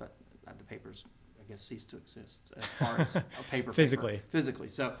the papers, I guess, cease to exist as far as a paper Physically. Physically.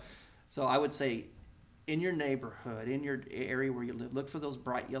 So I would say, in your neighborhood, in your area where you live, look for those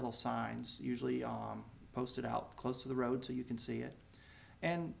bright yellow signs. Usually posted out close to the road so you can see it,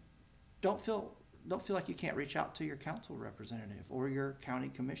 and don't feel like you can't reach out to your council representative or your county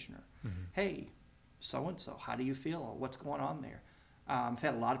commissioner. Mm-hmm. Hey, so-and-so, how do you feel? What's going on there? I've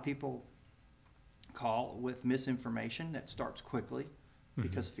had a lot of people call with misinformation that starts quickly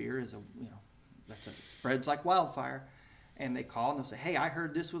because fear is it spreads like wildfire. And they call and they'll say, hey, I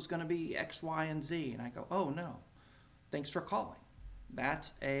heard this was going to be X, Y, and Z. And I go, oh, no, thanks for calling.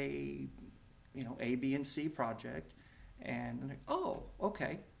 That's a, A, B, and C project. And they're like, oh,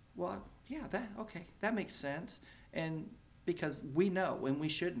 okay. Well, yeah, that makes sense. And because we know and we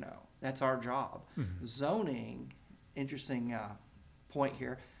should know, that's our job. Mm-hmm. Zoning, interesting point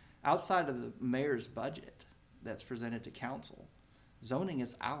here, outside of the mayor's budget that's presented to council, zoning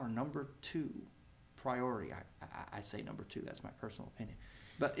is our number 2 priority. I say number 2, that's my personal opinion.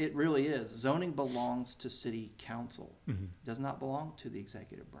 But it really is. Zoning belongs to city council. Mm-hmm. It does not belong to the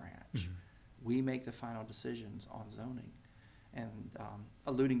executive branch. Mm-hmm. We make the final decisions on zoning. And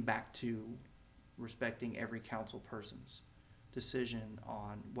alluding back to respecting every council person's decision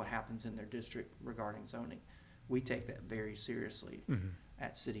on what happens in their district regarding zoning, we take that very seriously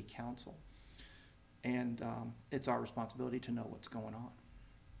at city council. And it's our responsibility to know what's going on.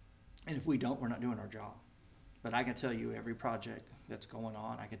 And if we don't, we're not doing our job. But I can tell you every project that's going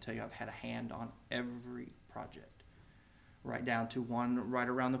on, I can tell you I've had a hand on every project, right down to one right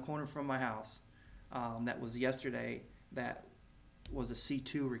around the corner from my house. That was yesterday. That was a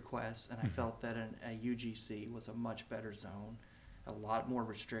C2 request, and I felt that a UGC was a much better zone, a lot more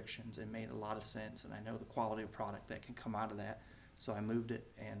restrictions. It made a lot of sense, and I know the quality of product that can come out of that. So I moved it,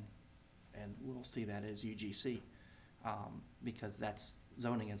 and we'll see that as UGC, because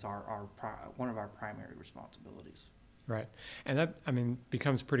zoning is one of our primary responsibilities. Right. And that,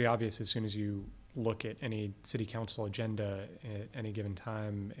 becomes pretty obvious as soon as you look at any city council agenda at any given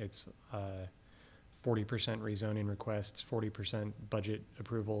time. It's 40% rezoning requests, 40% budget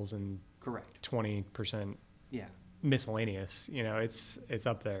approvals, and correct 20% miscellaneous. It's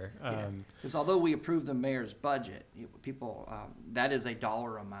up there. Because although we approve the mayor's budget, people that is a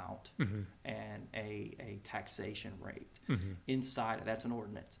dollar amount and a taxation rate inside it. That's an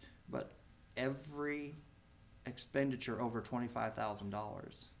ordinance. But every expenditure over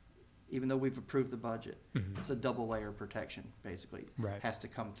 $25,000, even though we've approved the budget, it's a double layer protection. Basically, has to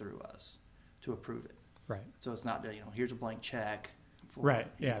come through us to approve it. Right. So it's not here's a blank check.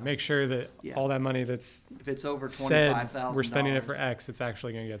 Make sure that all that money that's if it's over $25,000, we're spending it for X, it's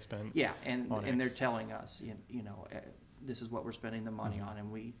actually going to get spent. Yeah, and they're telling us, this is what we're spending the money on,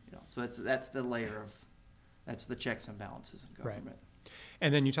 and we, so that's the layer of, that's the checks and balances in government. Right.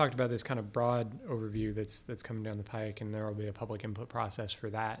 And then you talked about this kind of broad overview that's coming down the pike, and there will be a public input process for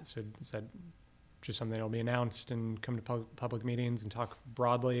that. So is that just something that will be announced and come to public meetings and talk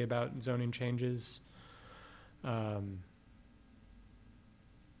broadly about zoning changes? In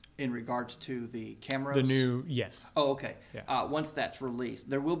regards to the cameras? Yes. Oh, okay. Yeah. Once that's released,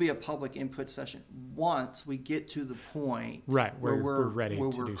 there will be a public input session once we get to the point where we're ready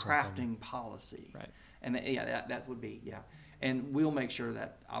to do crafting something. Policy. Right. And that would be, And we'll make sure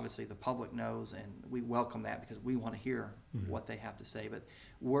that obviously the public knows, and we welcome that because we want to hear what they have to say. But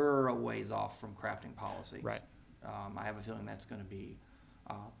we're a ways off from crafting policy. Right. I have a feeling that's going to be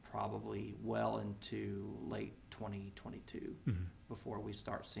probably well into late 2022 before we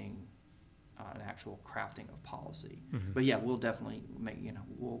start seeing an actual crafting of policy. But we'll definitely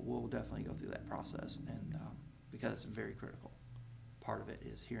we'll definitely go through that process, and because it's a very critical part of it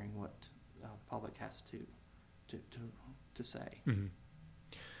is hearing what the public has to say.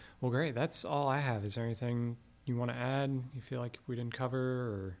 Well, great. That's all I have. Is there anything you want to add? You feel like we didn't cover,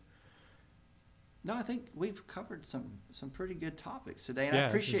 or? No, I think we've covered some pretty good topics today, and Yeah, I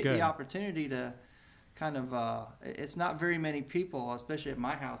appreciate this is the good. opportunity to kind of. It's not very many people, especially at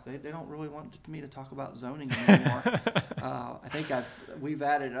my house. They don't really want me to talk about zoning anymore. I think we've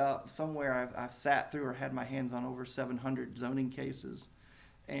added up somewhere. I've sat through or had my hands on over 700 zoning cases,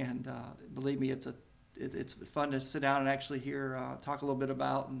 and believe me, it's fun to sit down and actually talk a little bit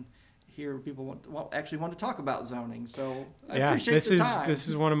about and hear people actually want to talk about zoning. So I appreciate the time. This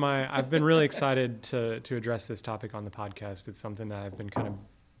is one of my. I've been really excited to address this topic on the podcast. It's something that I've been kind of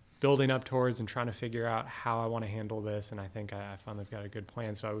building up towards and trying to figure out how I want to handle this. And I think I finally got a good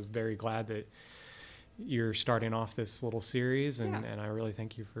plan. So I was very glad that you're starting off this little series, and I really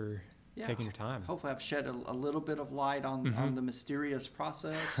thank you for taking your time. Hopefully I've shed a little bit of light on the mysterious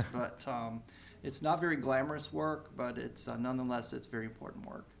process, but it's not very glamorous work, but it's nonetheless, it's very important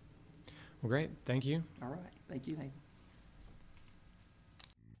work. Well, great. Thank you. All right. Thank you, Nathan.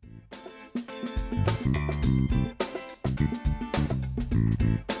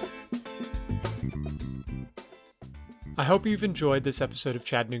 I hope you've enjoyed this episode of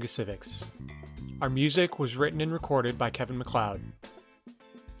Chattanooga Civics. Our music was written and recorded by Kevin MacLeod.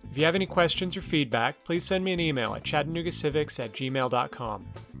 If you have any questions or feedback, please send me an email at chattanoogacivics@gmail.com.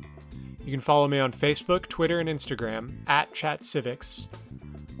 You can follow me on Facebook, Twitter, and Instagram @ChatCivics,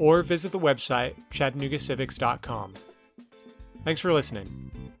 or visit the website chattanoogacivics.com. Thanks for listening.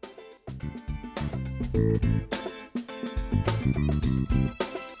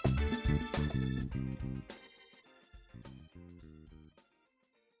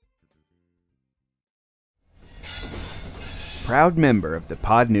 Proud member of the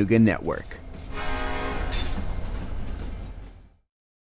Podnuga Network.